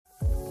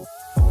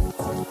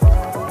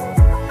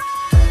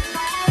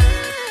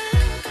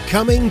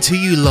Coming to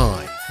you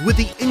live with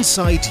the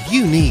insight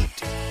you need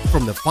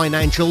from the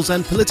financials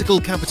and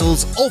political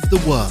capitals of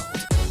the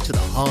world to the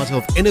heart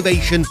of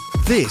innovation.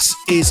 This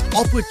is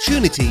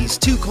Opportunities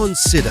to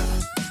Consider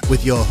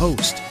with your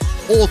host,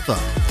 author,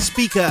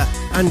 speaker,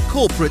 and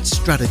corporate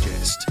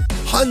strategist,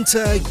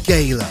 Hunter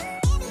Gayler.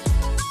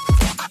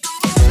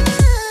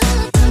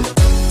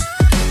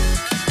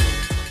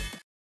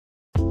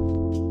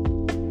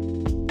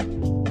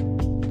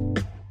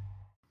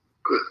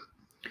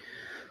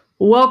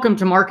 Welcome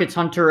to Markets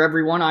Hunter,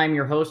 everyone. I'm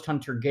your host,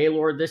 Hunter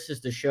Gaylord. This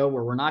is the show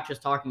where we're not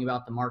just talking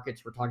about the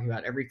markets, we're talking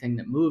about everything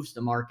that moves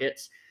the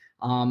markets.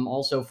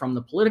 Also from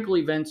the political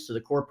events to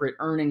the corporate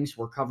earnings,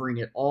 we're covering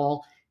it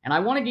all. And I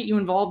want to get you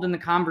involved in the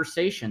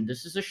conversation.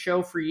 This is a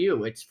show for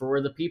you. It's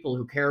for the people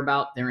who care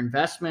about their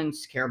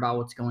investments, care about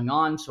what's going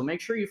on. So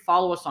make sure you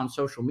follow us on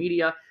social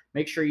media.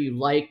 Make sure you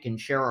like and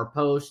share our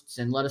posts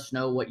and let us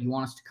know what you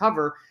want us to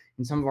cover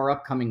in some of our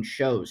upcoming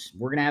shows.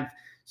 We're going to have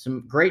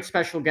some great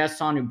special guests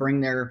on who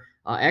bring their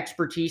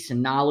expertise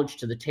and knowledge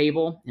to the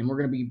table, and we're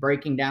going to be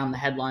breaking down the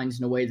headlines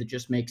in a way that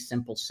just makes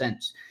simple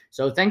sense.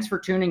 So thanks for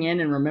tuning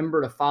in, and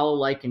remember to follow,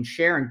 like, and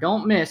share, and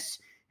don't miss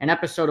an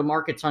episode of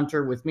Markets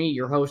Hunter with me,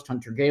 your host,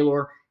 Hunter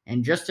Gaylor.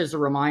 And just as a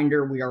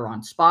reminder, we are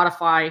on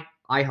Spotify,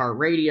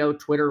 iHeartRadio,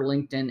 Twitter,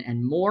 LinkedIn,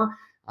 and more.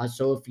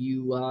 So if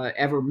you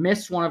ever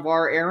miss one of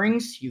our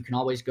airings, you can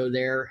always go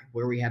there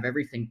where we have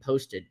everything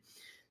posted.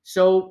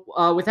 So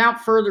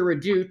without further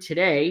ado,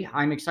 today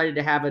I'm excited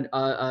to have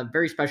a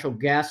very special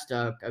guest,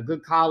 a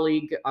good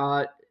colleague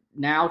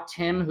now,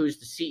 Tim, who's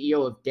the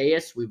CEO of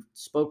Deus. We've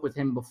spoke with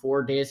him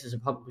before. Deus is a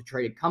publicly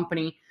traded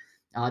company.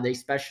 They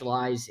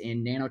specialize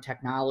in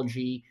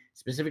nanotechnology,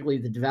 specifically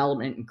the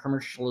development and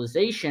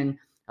commercialization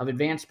of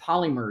advanced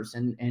polymers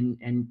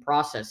and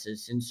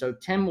processes. And so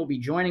Tim will be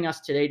joining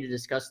us today to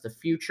discuss the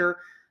future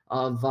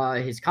of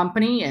his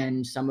company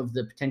and some of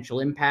the potential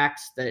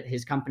impacts that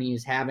his company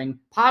is having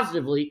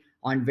positively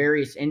on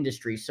various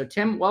industries. So,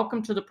 Tim,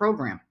 welcome to the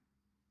program.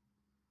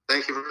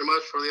 Thank you very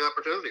much for the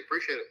opportunity.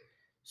 Appreciate it.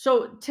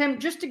 So, Tim,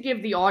 just to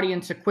give the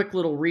audience a quick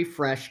little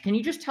refresh, can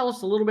you just tell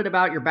us a little bit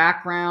about your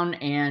background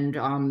and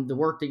the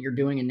work that you're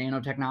doing in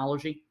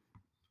nanotechnology?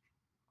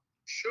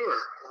 Sure.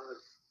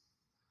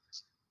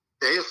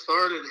 Deus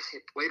started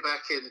way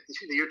back in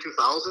the year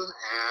 2000, and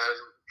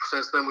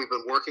since then we've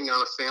been working on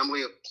a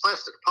family of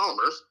plastic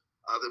polymers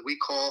that we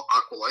call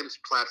Aqualite. It's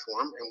a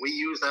platform, and we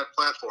use that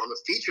platform, the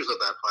features of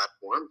that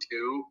platform,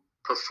 to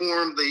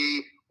perform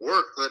the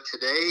work that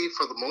today,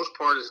 for the most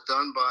part, is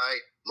done by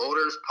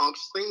motors,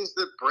 pumps, things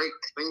that break,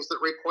 things that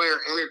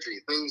require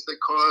energy, things that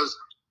cause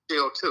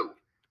CO2.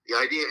 The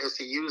idea is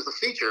to use the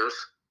features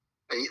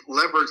and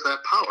leverage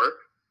that power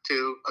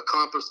to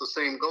accomplish the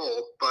same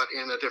goal, but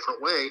in a different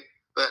way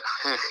that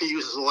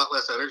uses a lot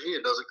less energy.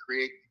 It doesn't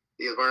create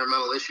the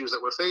environmental issues that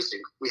we're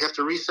facing. We have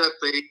to reset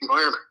the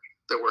environment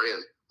that we're in.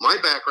 My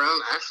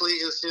background actually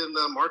is in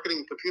marketing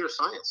and computer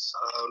science,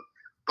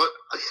 but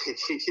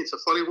it's a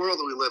funny world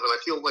that we live in. I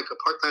feel like a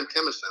part-time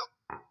chemist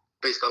now,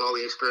 based on all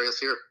the experience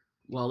here.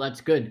 Well, that's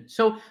good.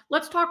 So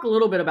let's talk a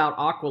little bit about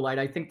Aqualite.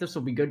 I think this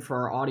will be good for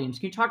our audience.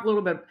 Can you talk a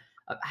little bit,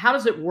 how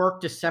does it work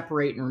to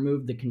separate and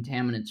remove the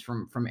contaminants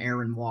from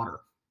air and water?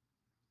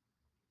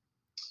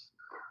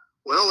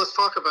 Well, let's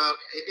talk about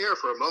air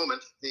for a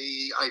moment.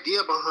 The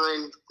idea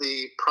behind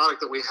the product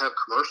that we have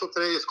commercial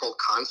today is called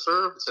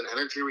Conserve. It's an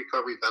energy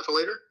recovery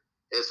ventilator.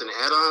 It's an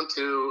add-on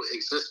to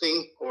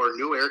existing or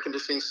new air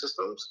conditioning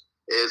systems.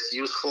 It's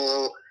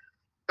useful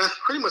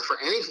pretty much for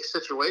any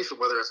situation,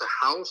 whether it's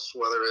a house,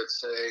 whether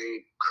it's a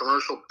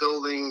commercial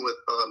building with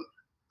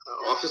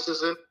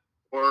offices in,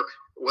 or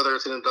whether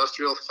it's an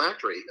industrial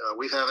factory.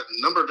 We have it in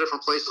a number of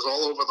different places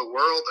all over the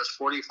world. There's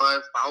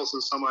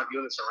 45,000 some odd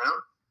units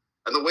around.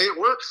 And the way it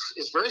works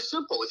is very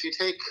simple. If you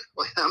take,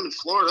 like I'm in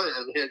Florida,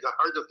 and it's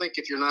hard to think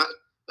if you're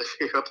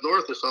up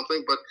north or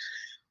something, but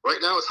right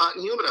now it's hot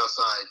and humid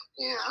outside,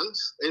 and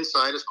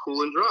inside is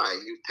cool and dry.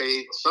 You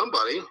pay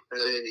somebody,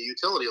 a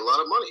utility, a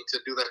lot of money to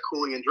do that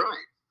cooling and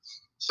drying.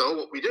 So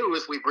what we do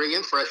is we bring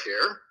in fresh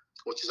air,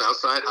 which is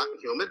outside hot and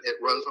humid.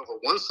 It runs over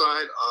one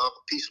side of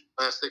a piece of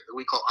plastic that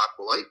we call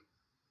Aqualite,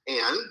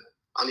 and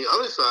on the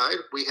other side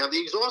we have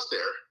the exhaust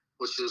air,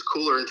 which is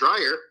cooler and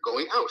drier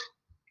going out.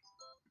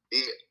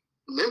 The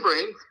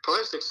membrane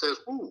plastic says,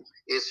 ooh,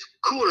 it's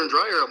cooler and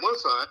drier on one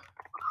side,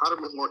 hotter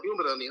and more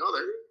humid on the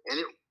other, and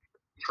it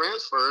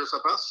transfers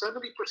about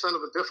 70%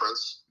 of the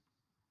difference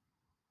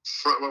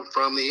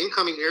from the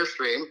incoming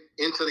airstream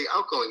into the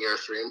outgoing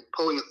airstream,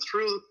 pulling it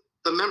through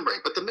the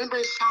membrane. But the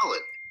membrane is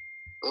solid.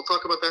 And we'll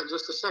talk about that in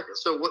just a second.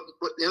 So what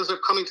ends up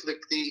coming to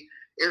the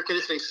air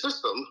conditioning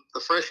system,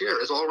 the fresh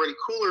air, is already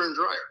cooler and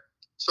drier.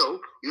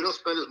 So you don't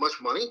spend as much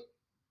money,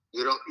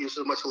 you don't use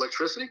as much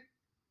electricity,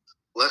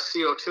 less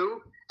CO2,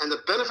 and the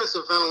benefits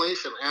of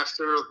ventilation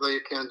after the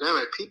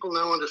pandemic, people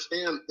now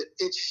understand that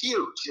it's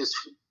huge.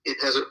 It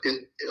has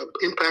an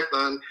impact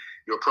on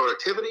your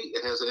productivity.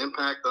 It has an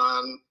impact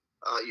on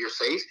your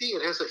safety.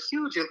 It has a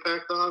huge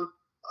impact on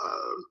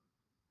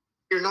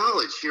your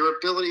knowledge, your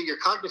ability, your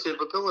cognitive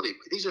ability.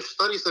 These are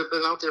studies that have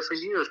been out there for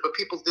years, but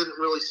people didn't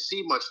really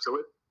see much to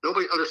it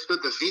Nobody understood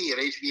the V in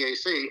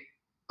HVAC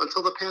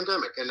until the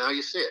pandemic, and now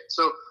you see it.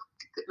 So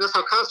that's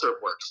how Conserve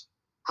works.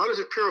 How does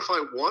it purify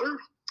water?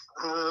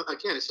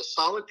 Again, it's a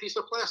solid piece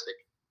of plastic.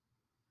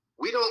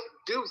 We don't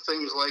do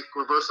things like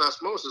reverse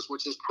osmosis,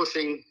 which is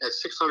pushing at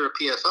 600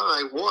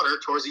 psi water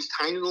towards these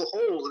tiny little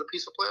holes in a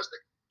piece of plastic.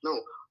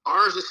 No,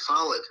 ours is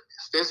solid.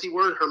 Fancy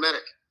word,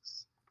 hermetic.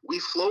 We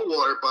flow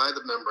water by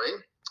the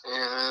membrane,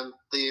 and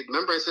the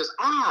membrane says,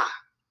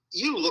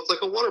 you look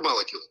like a water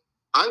molecule.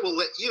 I will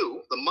let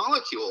you, the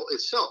molecule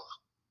itself,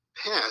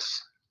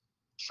 pass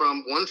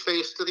from one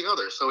face to the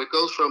other. So it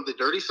goes from the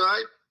dirty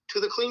side to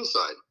the clean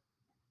side.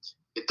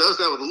 It does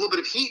that with a little bit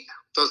of heat,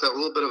 does that with a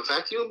little bit of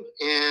vacuum,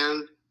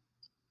 and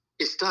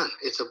it's done.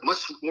 It's a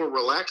much more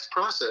relaxed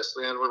process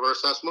than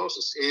reverse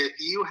osmosis. If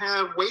you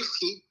have waste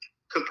heat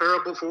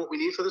comparable for what we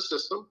need for the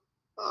system,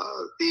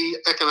 the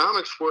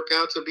economics work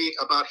out to be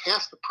about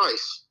half the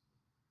price,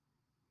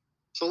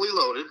 fully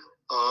loaded,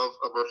 of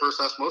a reverse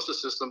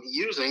osmosis system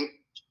using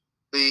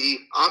the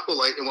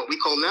Aqualite and what we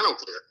call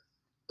NanoClear.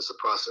 It's a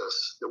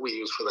process that we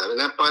use for that. And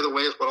that, by the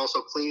way, is what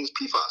also cleans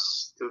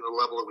PFAS to the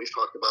level that we've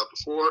talked about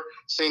before.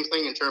 Same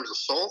thing in terms of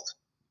salt.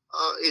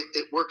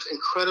 It works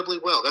incredibly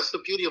well. That's the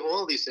beauty of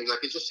all of these things. I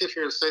could just sit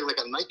here and say, like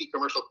a Nike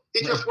commercial,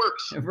 it just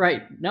works.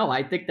 Right. No,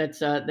 I think that's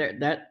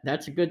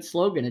that's a good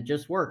slogan. It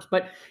just works.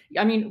 But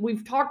I mean,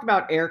 we've talked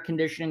about air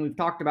conditioning. We've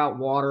talked about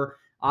water.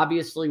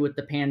 Obviously, with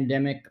the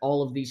pandemic,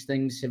 all of these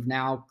things have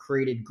now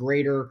created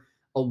greater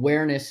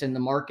awareness in the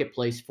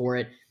marketplace for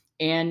it.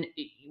 And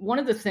one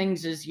of the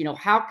things is,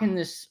 how can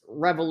this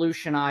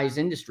revolutionize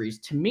industries?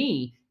 To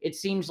me, it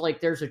seems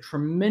like there's a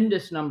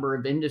tremendous number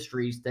of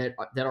industries that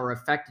are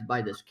affected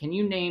by this. Can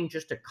you name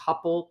just a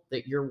couple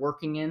that you're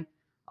working in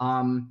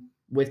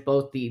with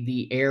both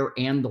the air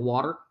and the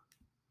water?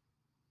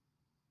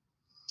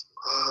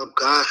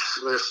 Gosh,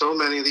 there's so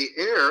many. The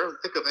air,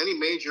 think of any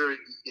major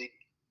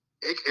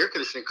air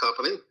conditioning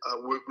company.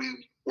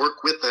 We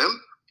work with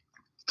them,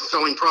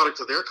 selling product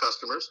to their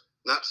customers,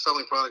 not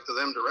selling product to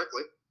them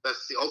directly.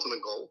 That's the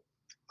ultimate goal.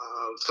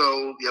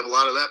 So you have a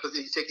lot of that, but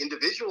then you take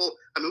individual.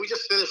 I mean, we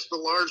just finished the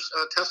large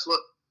Tesla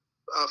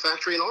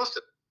factory in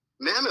Austin,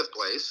 mammoth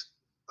place.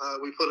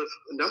 We put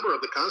a number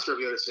of the Conserve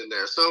units in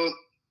there. So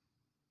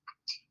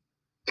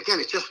again,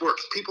 it just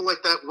works. People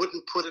like that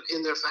wouldn't put it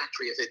in their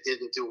factory if it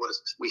didn't do what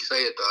we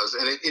say it does,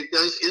 and it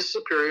is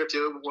superior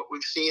to what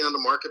we've seen on the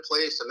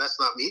marketplace. And that's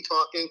not me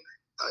talking.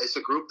 It's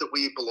a group that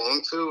we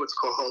belong to. It's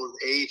called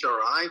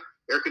AHRI,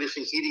 Air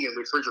Conditioning, Heating, and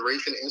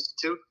Refrigeration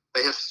Institute.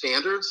 They have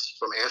standards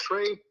from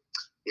ASHRAE,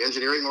 the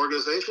engineering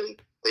organization.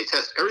 They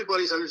test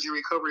everybody's energy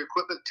recovery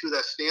equipment to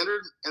that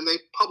standard, and they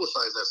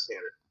publicize that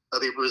standard,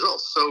 the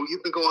results. So you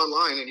can go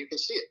online and you can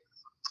see it.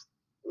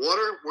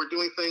 Water, we're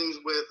doing things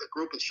with a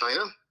group in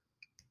China.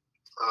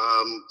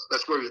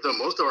 That's where we've done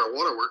most of our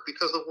water work,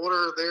 because the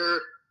water there,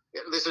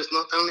 this is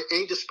not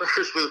any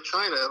disparagement of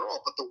China at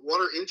all, but the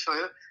water in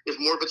China is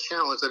more of a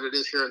challenge than it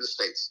is here in the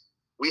States.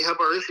 We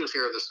have our issues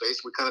here in the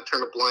States. We kind of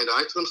turn a blind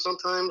eye to them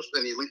sometimes,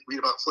 and you read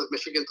about Flint,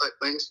 Michigan type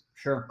things.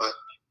 Sure. But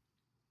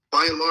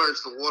by and large,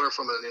 the water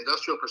from an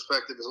industrial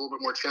perspective is a little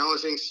bit more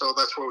challenging, so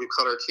that's where we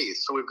cut our teeth.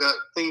 So we've got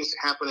things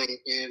happening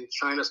in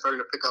China starting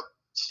to pick up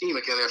steam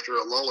again after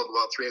a lull of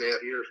about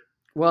 3.5 years.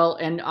 Well,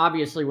 and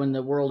obviously when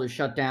the world is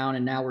shut down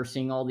and now we're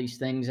seeing all these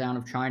things out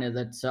of China,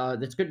 that's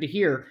good to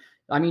hear.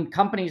 I mean,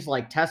 companies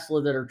like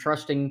Tesla that are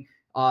trusting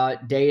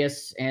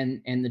Deus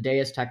and the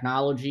Deus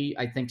technology,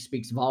 I think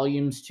speaks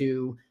volumes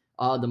to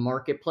the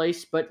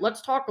marketplace. But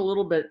let's talk a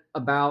little bit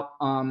about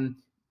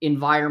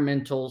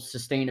environmental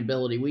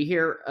sustainability. We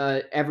hear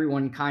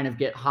everyone kind of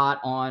get hot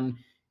on,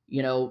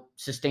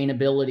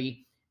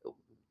 sustainability.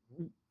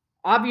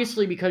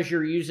 Obviously, because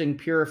you're using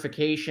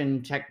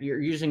purification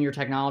you're using your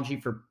technology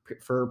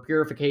for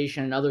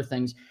purification and other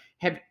things.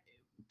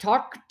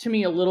 Talk to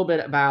me a little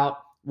bit about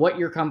what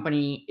your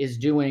company is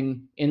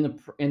doing in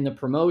the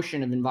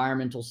promotion of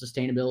environmental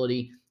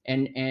sustainability,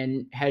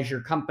 and has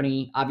your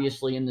company,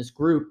 obviously in this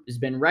group, has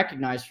been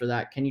recognized for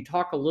that. Can you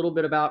talk a little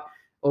bit about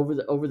over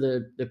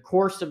the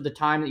course of the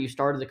time that you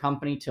started the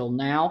company till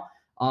now,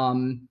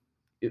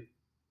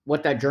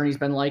 what that journey's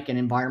been like in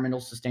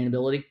environmental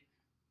sustainability?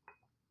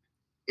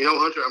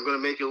 Hunter, I'm going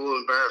to make you a little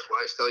embarrassed when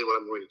I tell you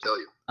what I'm going to tell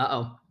you.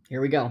 Uh-oh.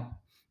 Here we go.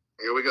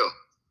 Here we go.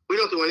 We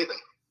don't do anything.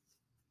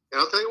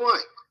 And I'll tell you why.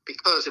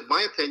 Because in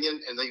my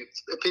opinion, and the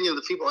opinion of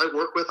the people I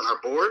work with on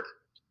our board,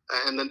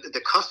 and then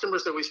the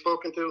customers that we've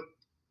spoken to,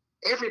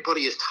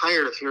 everybody is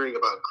tired of hearing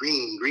about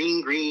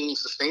green,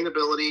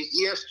 sustainability,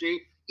 ESG.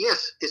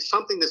 Yes, it's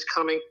something that's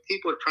coming.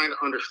 People are trying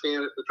to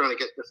understand it. They're trying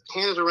to get their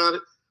hands around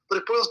it. But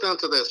it boils down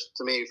to this,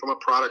 to me, from a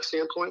product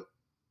standpoint.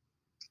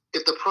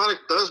 If the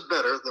product does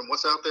better than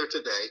what's out there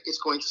today, it's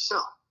going to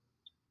sell.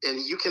 And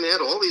you can add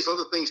all these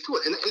other things to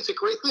it. And it's a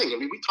great thing. I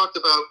mean, we talked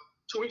about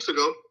 2 weeks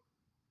ago,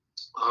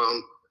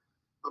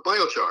 a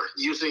biochar,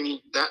 using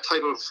that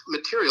type of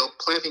material,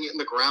 planting it in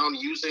the ground,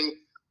 using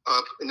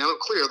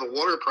NanoClear, the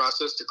water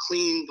process, to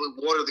clean the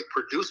water that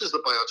produces the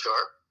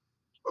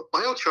biochar.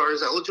 Biochar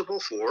is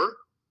eligible for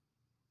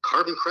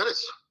carbon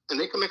credits, and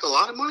they can make a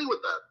lot of money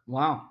with that.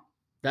 Wow.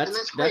 And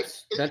that's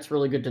great. That's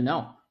really good to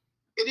know.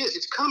 It is.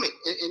 It's coming.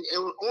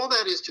 And all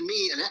that is, to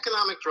me, an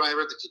economic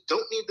driver that you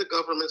don't need the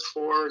governments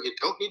for. You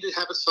don't need to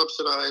have it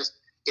subsidized.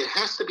 It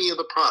has to be in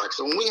the product.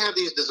 So when we have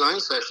these design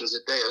sessions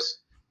at Deus,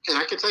 and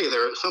I can tell you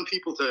there are some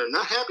people that are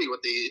not happy with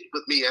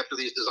me after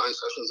these design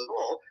sessions at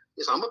all,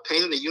 is I'm a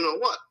pain in the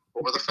you-know-what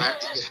over the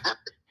fact that you have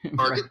to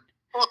target,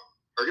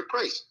 target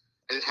price.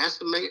 And it has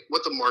to make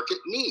what the market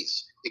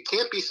needs. It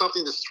can't be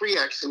something that's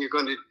 3x and you're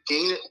going to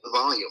gain it in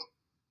volume.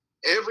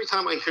 Every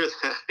time I hear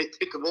that, I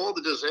think of all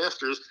the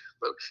disasters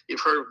that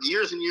you've heard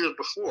years and years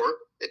before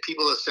that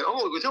people have said,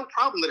 oh, it was no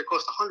problem that it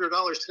cost $100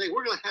 today.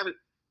 We're going to have it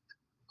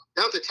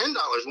down to $10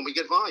 when we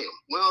get volume.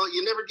 Well,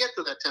 you never get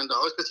to that $10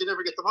 because you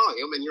never get the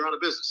volume and you're out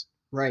of business.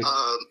 Right.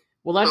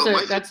 Well,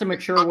 that's a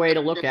mature way to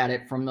look at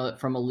it from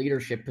a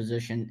leadership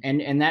position.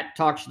 And that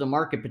talks to the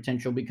market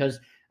potential because,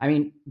 I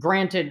mean,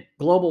 granted,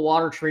 global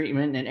water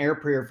treatment and air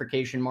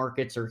purification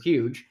markets are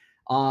huge.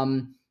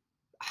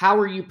 How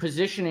are you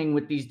positioning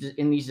with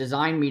in these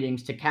design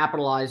meetings to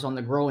capitalize on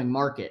the growing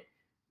market?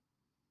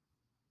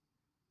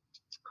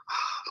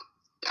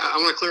 I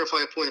want to clarify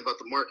a point about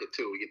the market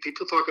too.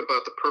 People talk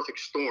about the perfect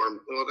storm.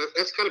 Well,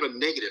 that's kind of a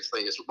negative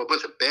thing. It's a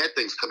bunch of bad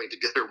things coming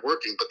together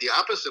working. But the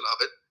opposite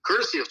of it,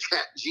 courtesy of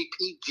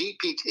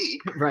GPT,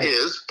 right,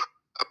 is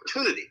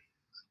opportunity.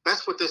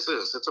 That's what this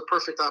is. It's a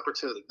perfect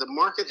opportunity. The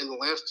market in the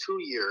last 2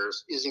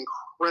 years is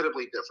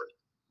incredibly different.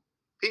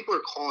 People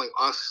are calling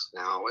us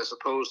now as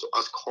opposed to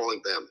us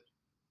calling them.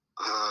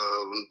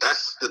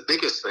 That's the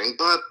biggest thing.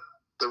 But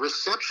the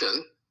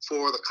reception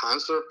for the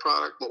Conserve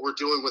product, what we're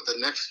doing with the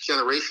next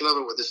generation of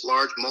it with this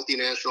large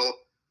multinational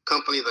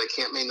company that I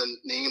can't name the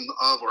name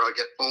of, or I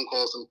get phone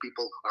calls and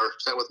people are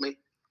upset with me,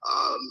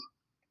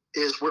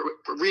 is we're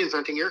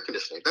reinventing air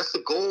conditioning. That's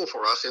the goal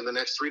for us in the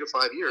next 3 to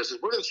 5 years,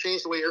 is we're going to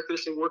change the way air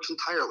conditioning works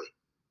entirely.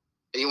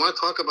 And you want to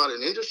talk about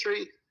an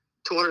industry,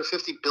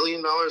 $250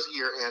 billion a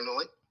year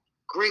annually.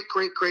 Great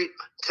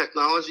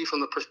technology from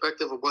the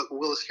perspective of what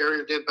Willis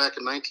Carrier did back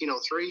in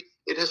 1903.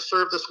 It has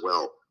served us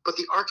well, but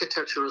the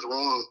architecture is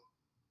wrong.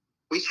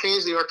 We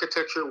change the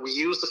architecture. We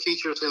use the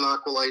features in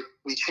Aqualite.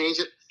 We change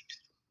it.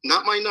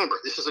 Not my number.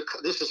 This is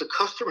a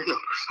customer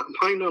number, not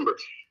my number.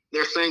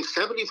 They're saying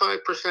 75%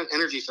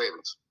 energy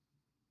savings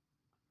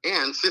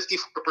and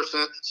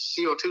 54%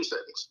 CO2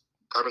 savings,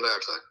 carbon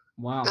dioxide.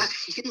 Wow,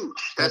 that's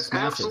huge. That's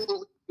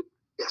absolutely,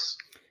 yes.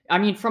 I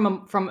mean,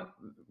 from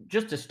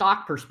just a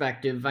stock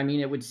perspective, I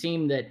mean, it would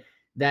seem that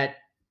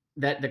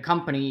the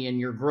company and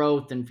your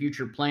growth and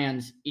future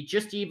plans, it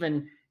just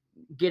even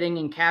getting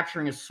and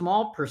capturing a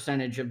small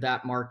percentage of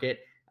that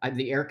market,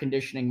 the air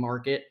conditioning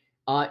market,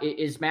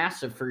 is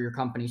massive for your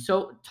company.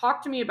 So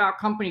talk to me about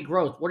company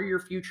growth. What are your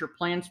future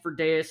plans for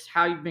Deus?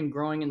 How you've been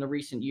growing in the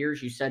recent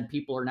years? You said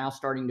people are now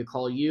starting to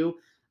call you.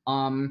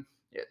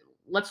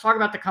 Let's talk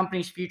about the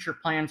company's future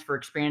plans for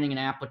expanding in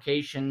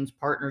applications,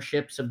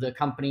 partnerships of the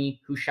company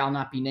who shall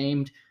not be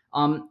named.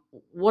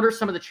 What are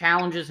some of the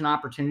challenges and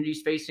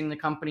opportunities facing the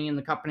company in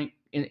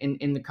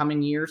the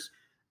coming years?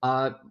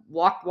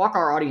 Walk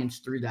our audience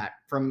through that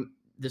from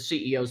the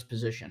CEO's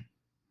position.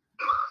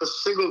 The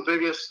single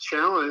biggest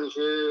challenge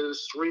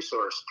is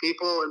resource,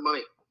 people and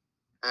money.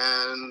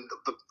 And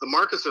the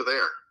markets are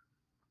there.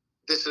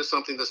 This is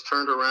something that's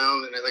turned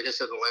around. And like I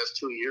said, in the last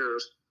 2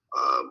 years,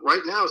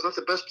 right now is not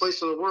the best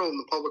place in the world in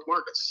the public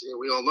markets.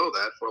 We all know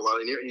that for a lot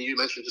of years. And you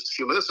mentioned just a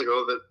few minutes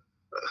ago that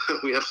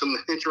we have some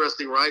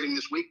interesting writing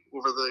this week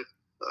over the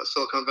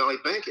Silicon Valley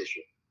Bank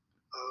issue.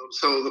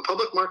 So the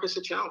public market's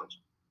a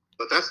challenge.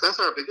 But that's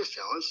our biggest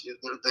challenge.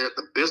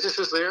 The business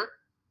is there,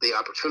 the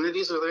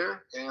opportunities are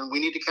there, and we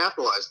need to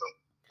capitalize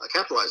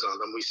on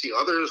them. We see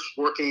others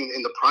working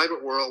in the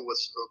private world with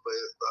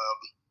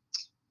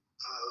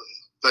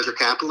venture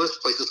capitalists,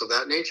 places of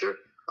that nature.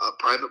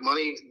 Private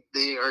money,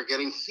 they are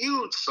getting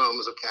huge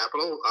sums of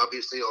capital,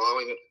 obviously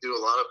allowing them to do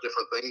a lot of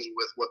different things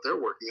with what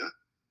they're working on.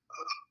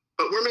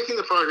 But we're making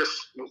the progress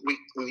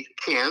we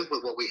can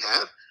with what we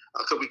have.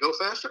 Could we go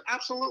faster?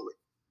 Absolutely.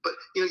 But,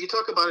 you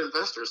talk about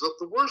investors. Look,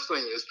 the worst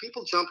thing is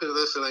people jump into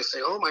this and they say,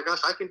 oh, my gosh,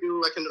 I can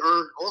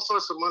earn all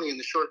sorts of money in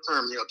the short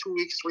term, 2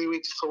 weeks, 3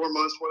 weeks, 4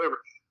 months, whatever.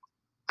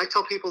 I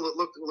tell people that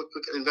look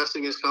at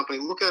investing in this company,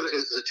 look at it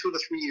as a 2 to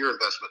 3 year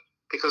investment,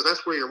 because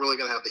that's where you're really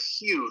going to have the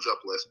huge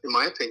uplift, in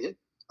my opinion.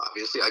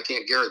 Obviously, I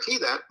can't guarantee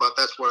that, but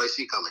that's what I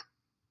see coming.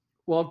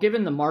 Well,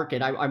 given the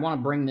market, I want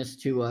to bring this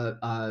to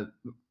a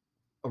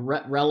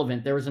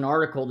relevant. There was an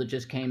article that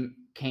just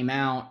came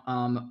out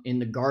in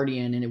The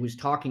Guardian, and it was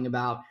talking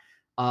about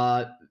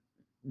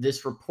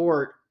this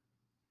report,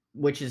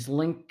 which is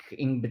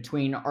linking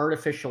between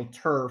artificial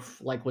turf,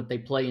 like what they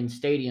play in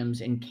stadiums,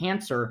 and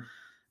cancer.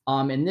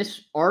 And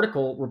this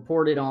article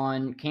reported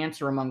on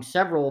cancer among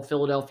several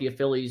Philadelphia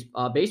Phillies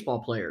baseball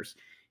players,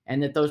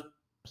 and that those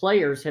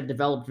players have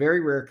developed very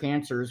rare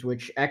cancers,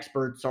 which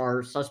experts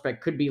are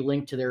suspect could be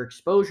linked to their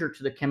exposure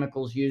to the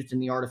chemicals used in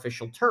the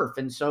artificial turf.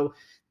 And so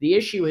the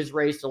issue has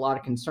raised a lot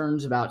of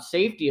concerns about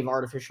safety of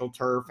artificial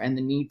turf and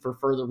the need for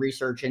further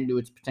research into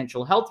its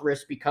potential health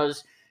risks,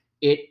 because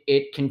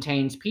it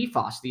contains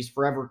PFAS, these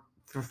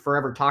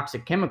forever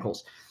toxic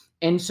chemicals.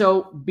 And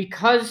so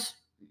because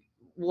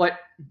what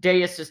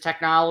Deus's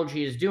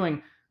technology is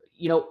doing,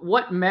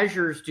 what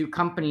measures do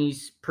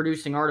companies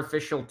producing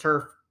artificial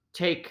turf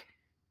take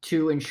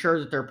to ensure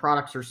that their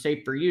products are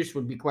safe for use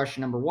would be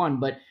question number one.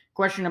 But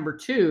question number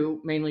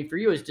two, mainly for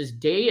you, is does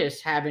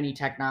Deus have any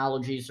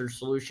technologies or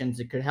solutions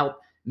that could help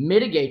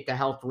mitigate the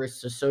health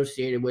risks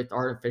associated with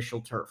artificial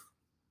turf?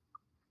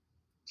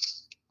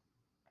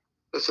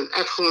 That's an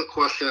excellent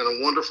question and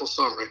a wonderful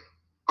summary.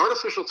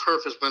 Artificial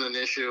turf has been an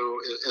issue,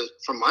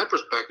 from my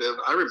perspective.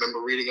 I remember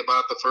reading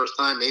about it the first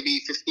time maybe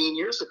 15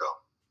 years ago.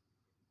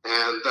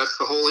 And that's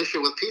the whole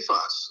issue with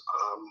PFAS.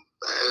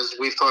 As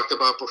we've talked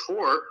about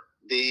before,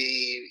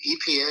 the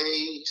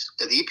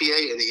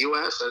EPA in the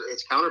U.S. and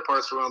its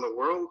counterparts around the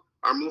world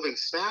are moving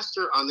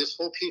faster on this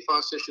whole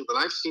PFAS issue than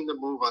I've seen them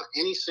move on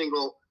any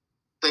single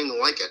thing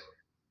like it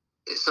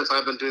since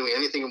I've been doing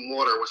anything in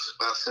water, which is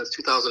about since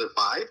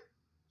 2005.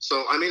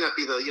 So I may not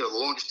be the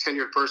longest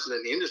tenured person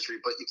in the industry,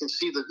 but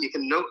you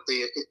can note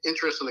the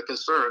interest and the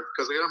concern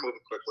because they are moving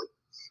quickly.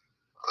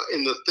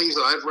 In the things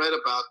that I've read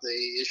about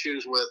the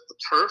issues with the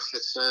turf,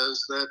 it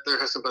says that there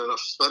hasn't been enough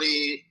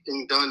study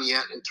being done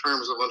yet in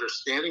terms of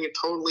understanding it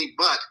totally,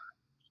 but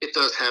it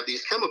does have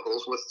these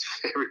chemicals which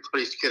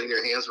everybody's getting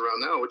their hands around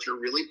now, which are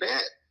really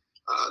bad.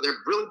 They're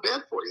really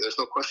bad for you. There's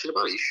no question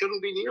about it. You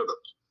shouldn't be near them.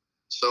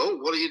 So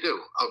what do?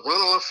 A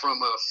runoff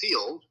from a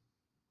field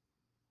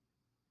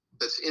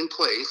that's in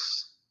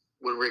place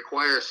would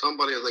require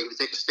somebody, like if you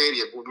take a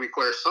stadium, would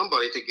require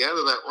somebody to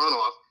gather that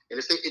runoff. And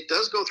if it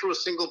does go through a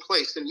single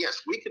place, then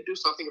yes, we could do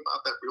something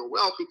about that real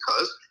well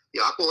because the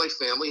Aqualite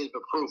family has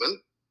been proven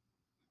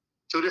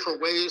 2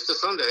 different ways to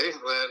Sunday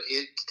that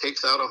it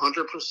takes out 100%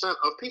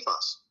 of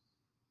PFAS.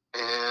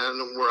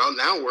 And we're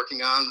now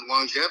working on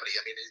longevity.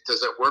 I mean,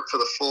 does that work for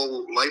the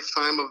full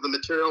lifetime of the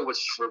material,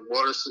 which for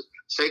water's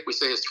sake, we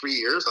say is 3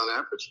 years on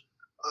average?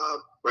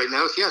 Right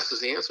now, it's yes is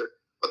the answer.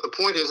 But the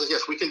point is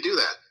yes, we can do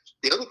that.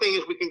 The other thing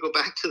is we can go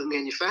back to the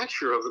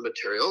manufacturer of the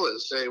material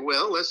and say,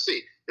 well, let's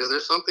see, is there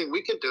something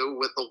we can do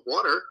with the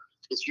water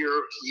that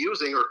you're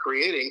using or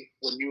creating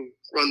when you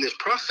run this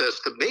process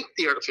to make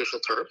the artificial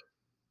turf?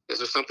 Is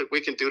there something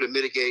we can do to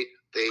mitigate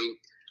the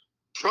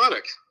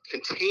product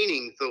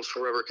containing those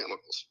forever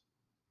chemicals?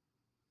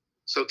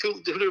 So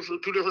two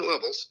different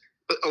levels.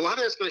 But a lot of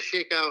that's going to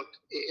shake out,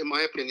 in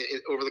my opinion,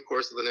 over the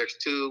course of the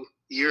next 2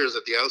 years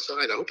at the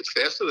outside. I hope it's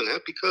faster than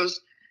that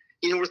because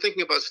we're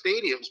thinking about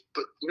stadiums,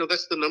 but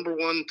that's the number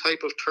one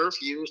type of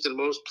turf used in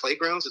most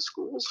playgrounds at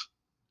schools.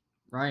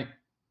 Right.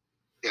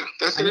 Yeah,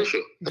 that's an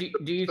issue.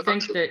 Do you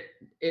think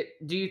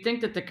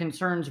that the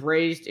concerns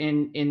raised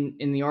in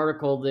the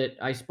article that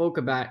I spoke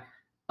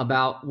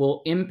about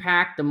will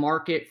impact the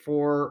market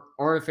for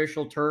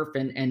artificial turf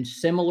and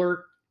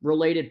similar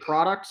related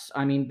products?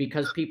 I mean,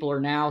 because people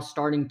are now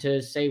starting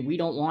to say we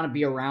don't want to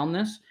be around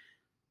this.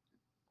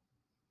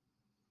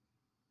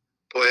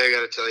 Boy, I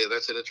got to tell you,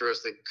 that's an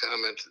interesting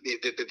comment.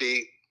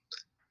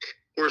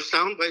 We're a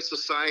soundbite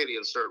society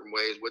in certain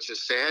ways, which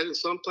is sad in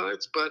some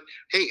parts. But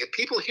hey, if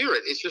people hear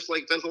it, it's just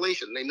like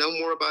ventilation. They know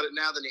more about it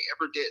now than they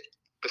ever did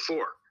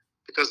before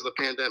because of the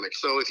pandemic.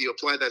 So if you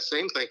apply that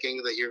same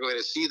thinking that you're going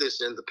to see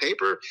this in the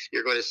paper,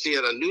 you're going to see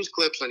it on news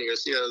clips, and you're going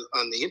to see it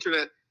on the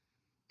internet,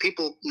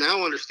 people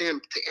now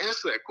understand to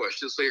ask that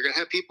question. So you're going to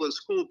have people in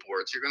school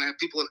boards. You're going to have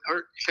people in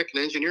architect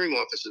and engineering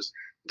offices.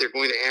 They're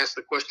going to ask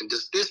the question,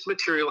 does this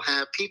material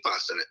have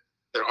PFAS in it?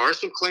 There are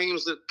some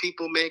claims that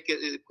people make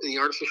in the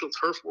artificial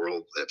turf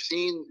world that I've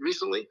seen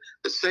recently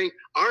that say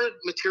our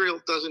material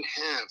doesn't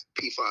have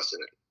PFAS in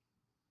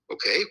it.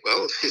 Okay,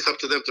 well, it's up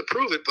to them to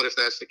prove it, but if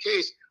that's the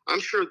case, I'm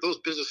sure those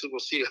businesses will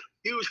see a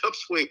huge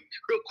upswing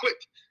real quick.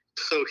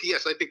 So,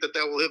 yes, I think that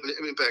will have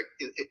an impact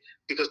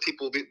because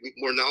people will be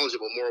more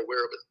knowledgeable, more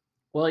aware of it.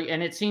 Well,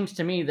 and it seems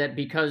to me that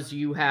because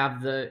you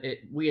have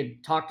we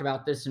had talked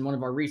about this in one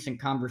of our recent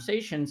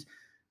conversations,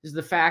 is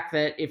the fact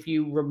that if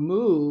you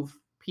remove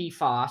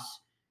PFAS,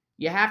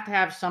 you have to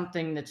have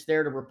something that's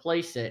there to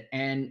replace it.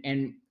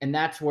 And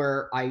that's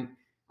where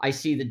I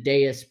see the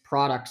Deus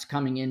products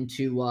coming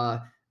into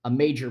a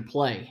major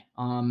play.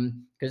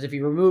 Because if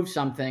you remove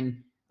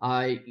something,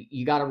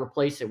 you got to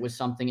replace it with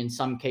something in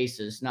some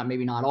cases,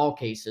 maybe not all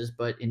cases,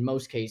 but in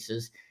most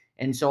cases.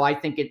 And so I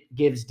think it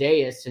gives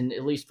Deus, and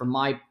at least from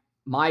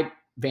my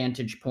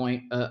vantage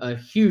point, a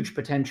huge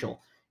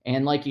potential.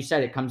 And like you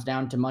said, it comes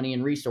down to money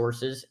and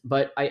resources.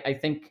 But I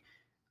think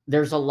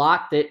there's a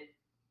lot that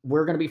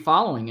we're going to be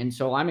following. And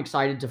so I'm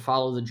excited to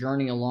follow the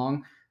journey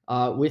along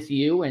with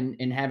you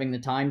and having the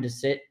time to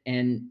sit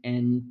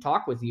and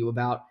talk with you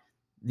about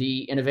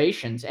the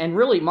innovations and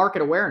really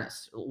market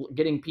awareness,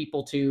 getting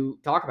people to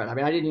talk about it. I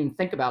mean, I didn't even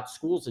think about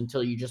schools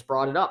until you just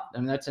brought it up. I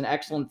mean, that's an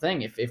excellent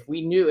thing.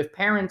 If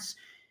parents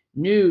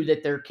knew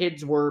that their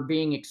kids were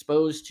being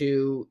exposed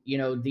to,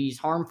 these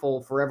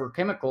harmful forever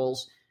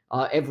chemicals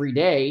every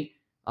day,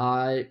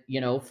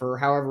 for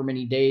however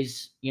many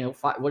days,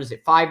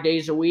 5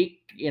 days a week,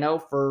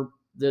 for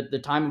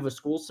the time of a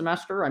school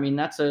semester. I mean,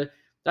 that's a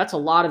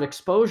lot of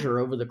exposure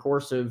over the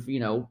course of, there's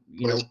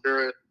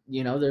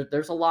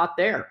a lot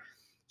there.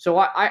 So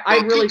I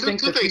really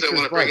think two things I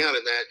want to bring out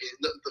in that.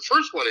 The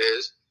first one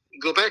is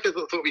go back to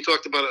what we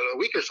talked about a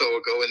week or so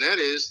ago, and that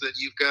is that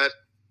you've got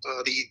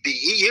the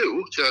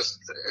EU just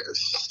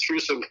threw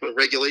some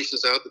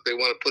regulations out that they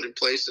want to put in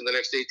place in the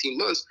next 18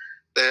 months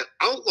that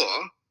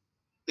outlaw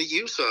the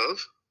use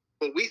of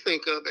what we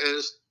think of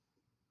as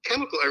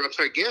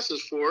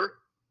gases for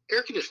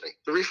air conditioning,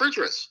 the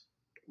refrigerants,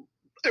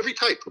 every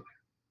type.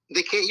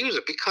 They can't use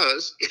it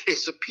because it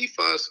is a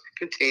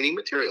PFAS-containing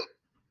material.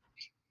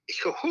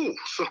 So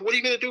what are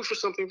you going to do for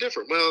something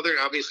different? Well, they're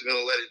obviously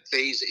going to let it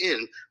phase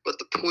in, but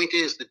the point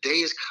is the day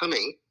is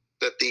coming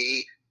that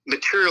the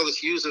material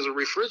that's used as a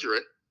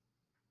refrigerant,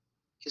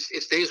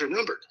 its days are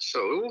numbered.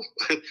 So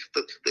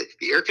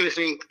the air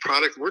conditioning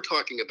product we're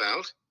talking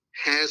about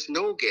has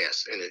no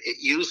gas in it. It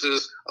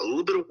uses a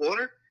little bit of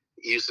water,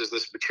 it uses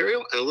this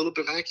material, and a little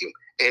bit of vacuum.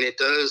 And it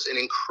does an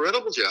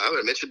incredible job.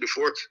 I mentioned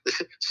before the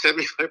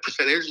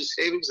 75% energy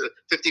savings and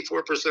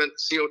 54%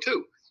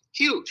 CO2.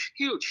 Huge,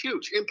 huge,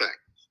 huge impact.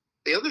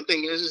 The other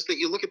thing is that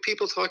you look at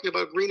people talking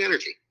about green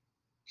energy.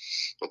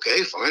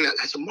 Okay, fine.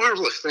 That's a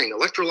marvelous thing.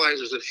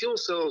 Electrolyzers and fuel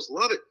cells,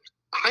 love it.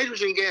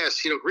 Hydrogen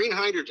gas, green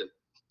hydrogen.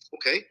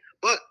 Okay,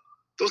 but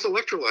those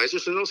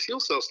electrolyzers and those fuel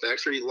cell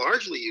stacks are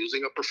largely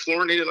using a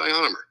perfluorinated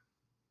ionomer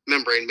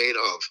membrane made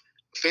of.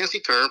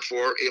 Fancy term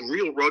for I'm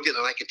real rugged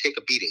and I can take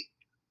a beating.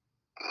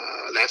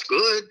 That's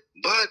good,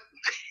 but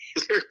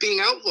they're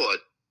being outlawed.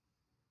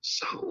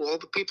 So all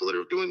the people that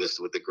are doing this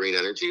with the green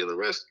energy and the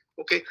rest,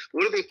 okay,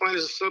 what do they find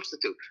as a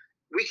substitute?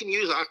 We can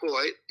use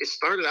Aqualyte. It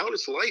started out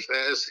its life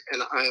as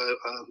an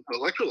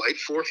electrolyte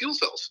for fuel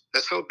cells.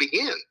 That's how it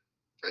began,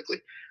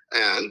 frankly.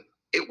 And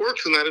it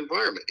works in that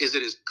environment. Is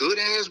it as good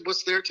as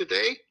what's there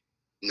today?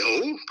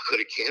 No, but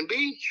it can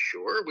be.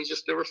 Sure, we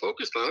just never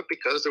focused on it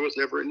because there was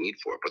never a need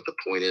for it. But the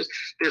point is,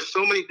 there's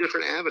so many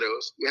different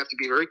avenues. You have to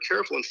be very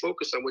careful and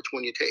focus on which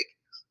one you take.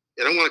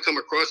 You don't want to come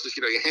across as,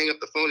 you hang up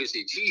the phone and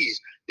say,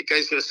 geez, the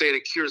guy's going to say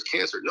it cures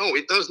cancer. No,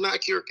 it does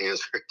not cure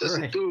cancer. It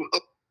doesn't do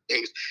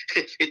things.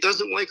 It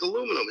doesn't like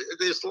aluminum.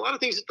 There's a lot of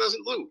things it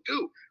doesn't do.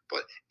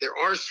 But there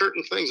are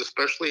certain things,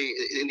 especially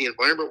in the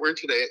environment we're in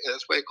today, and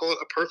that's why I call it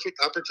a perfect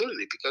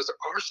opportunity, because there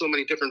are so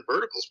many different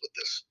verticals with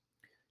this.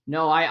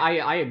 No,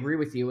 I agree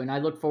with you, and I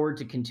look forward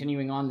to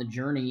continuing on the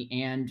journey.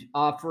 And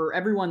for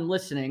everyone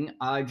listening,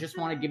 I just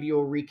want to give you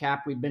a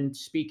recap. We've been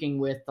speaking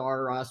with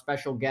our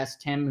special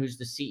guest, Tim, who's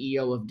the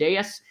CEO of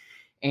Deus,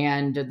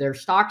 and their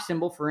stock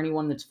symbol, for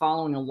anyone that's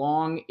following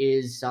along,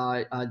 is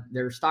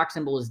their stock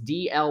symbol is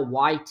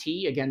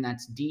DLYT. Again,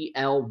 that's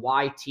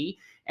DLYT.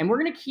 And we're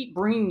going to keep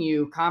bringing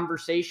you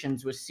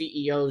conversations with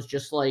CEOs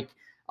just like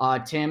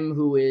Tim,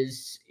 who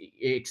is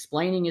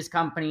explaining his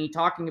company,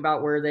 talking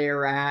about where they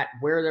are at,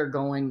 where they're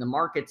going, the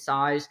market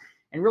size,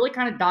 and really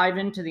kind of dive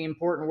into the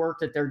important work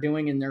that they're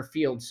doing in their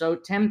field. So,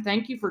 Tim,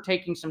 thank you for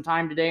taking some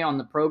time today on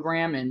the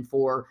program and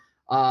for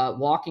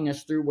walking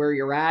us through where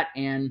you're at.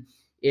 And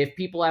if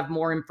people have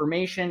more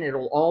information,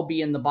 it'll all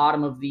be in the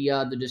bottom of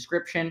the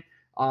description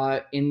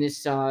in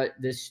this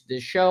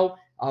show.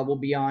 Will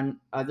be on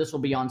this will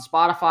be on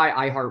Spotify,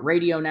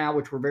 iHeartRadio now,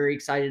 which we're very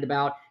excited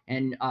about,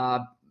 and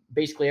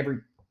basically every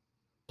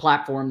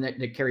platform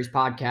that carries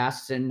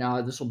podcasts, and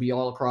this will be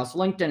all across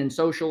LinkedIn and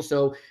social.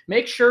 So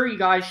make sure you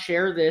guys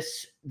share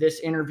this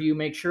interview.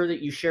 Make sure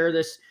that you share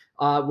this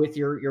with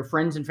your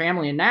friends and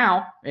family. And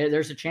now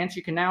there's a chance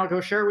you can now go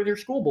share it with your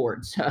school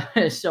boards.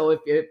 So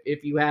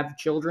if you have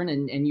children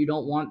and you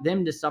don't want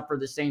them to suffer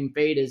the same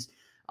fate as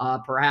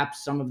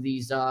perhaps some of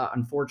these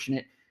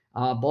unfortunate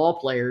ball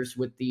players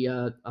with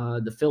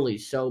the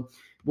Phillies. So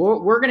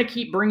we're going to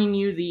keep bringing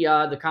you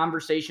the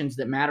conversations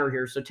that matter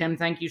here. So Tim,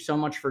 thank you so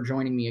much for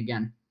joining me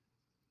again.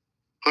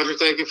 Hunter,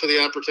 thank you for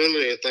the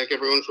opportunity, and thank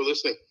everyone for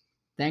listening.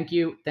 Thank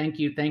you,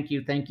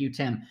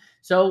 Tim.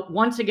 So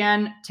once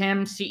again,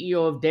 Tim,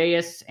 CEO of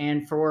Deus,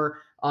 and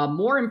for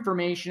more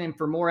information and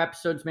for more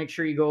episodes, make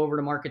sure you go over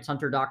to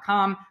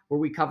marketshunter.com, where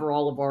we cover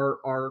all of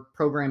our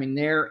programming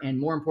there. And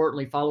more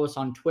importantly, follow us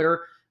on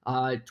Twitter,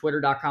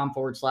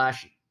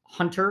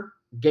 twitter.com/Hunter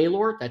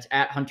Gaylor. That's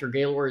 @Hunter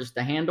Gaylor is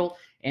the handle.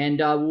 And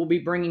we'll be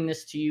bringing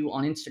this to you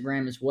on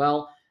Instagram as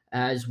well,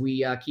 as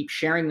we keep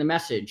sharing the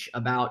message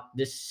about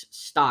this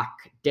stock,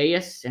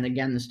 Deus. And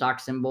again, the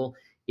stock symbol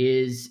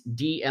is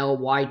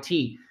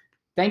DLYT.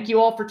 Thank you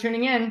all for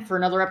tuning in for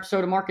another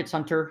episode of Markets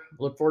Hunter.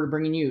 Look forward to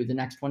bringing you the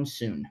next one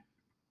soon.